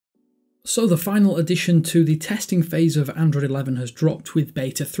So the final addition to the testing phase of Android 11 has dropped with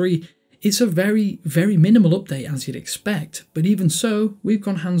Beta 3. It's a very minimal update as you'd expect, but even so, we've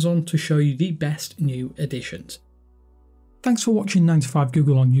gone hands-on to show you the best new additions. Thanks for watching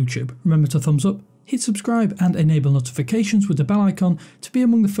 9to5Google on YouTube. Remember to thumbs up, hit subscribe and enable notifications with the bell icon to be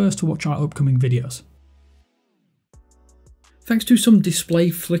among the first to watch our upcoming videos. Thanks to some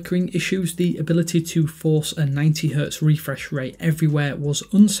display flickering issues, the ability to force a 90Hz refresh rate everywhere was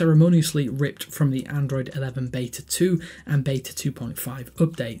unceremoniously ripped from the Android 11 Beta 2 and Beta 2.5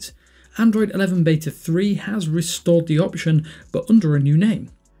 updates. Android 11 Beta 3 has restored the option, but under a new name.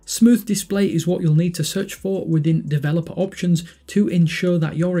 Smooth display is what you'll need to search for within developer options to ensure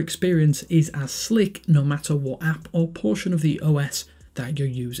that your experience is as slick no matter what app or portion of the OS that you're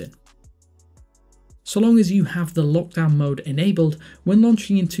using. So long as you have the lockdown mode enabled, when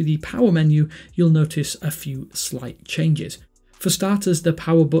launching into the power menu, you'll notice a few slight changes. For starters, the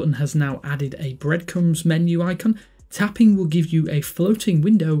power button has now added a breadcrumbs menu icon. Tapping will give you a floating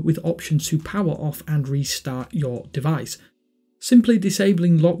window with options to power off and restart your device. Simply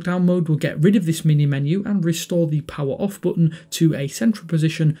disabling lockdown mode will get rid of this mini menu and restore the power off button to a central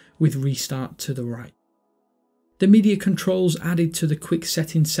position with restart to the right. The media controls added to the quick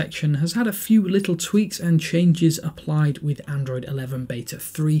settings section has had a few little tweaks and changes applied with Android 11 Beta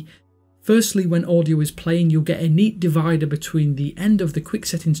 3. Firstly, when audio is playing, you'll get a neat divider between the end of the quick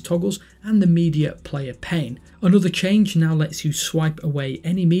settings toggles and the media player pane. Another change now lets you swipe away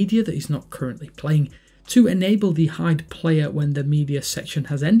any media that is not currently playing. To enable the hide player when the media section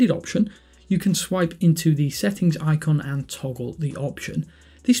has ended option, you can swipe into the settings icon and toggle the option.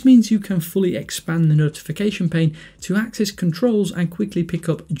 This means you can fully expand the notification pane to access controls and quickly pick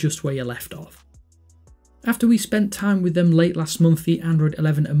up just where you left off. After we spent time with them late last month, the Android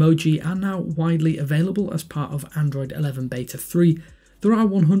 11 emoji are now widely available as part of Android 11 Beta 3. There are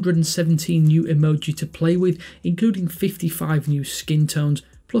 117 new emoji to play with, including 55 new skin tones,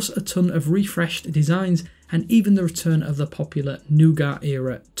 plus a ton of refreshed designs and even the return of the popular Nougat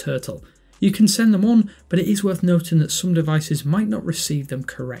era turtle. You can send them on, but it is worth noting that some devices might not receive them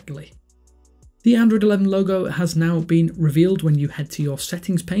correctly. The Android 11 logo has now been revealed when you head to your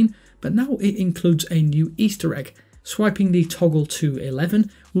settings pane, but now it includes a new Easter egg. Swiping the toggle to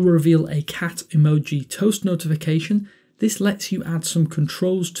 11 will reveal a cat emoji toast notification. This lets you add some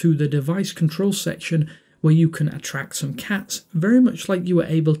controls to the device control section where you can attract some cats, very much like you were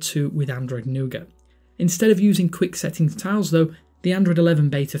able to with Android Nougat. Instead of using quick settings tiles though, the Android 11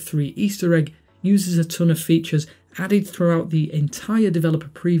 Beta 3 Easter egg uses a ton of features added throughout the entire developer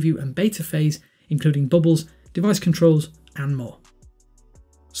preview and beta phase, including bubbles, device controls, and more.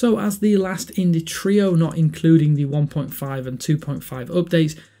 So as the last in the trio, not including the 1.5 and 2.5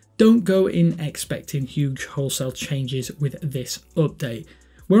 updates, don't go in expecting huge wholesale changes with this update.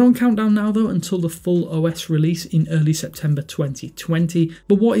 We're on countdown now though until the full OS release in early September 2020,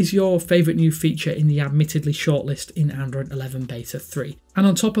 but what is your favourite new feature in the admittedly short list in Android 11 Beta 3? And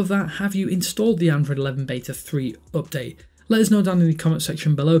on top of that, have you installed the Android 11 Beta 3 update? Let us know down in the comment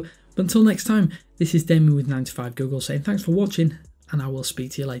section below, but until next time, this is Damien with 9to5Google saying thanks for watching, and I will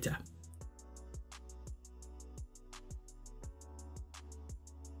speak to you later.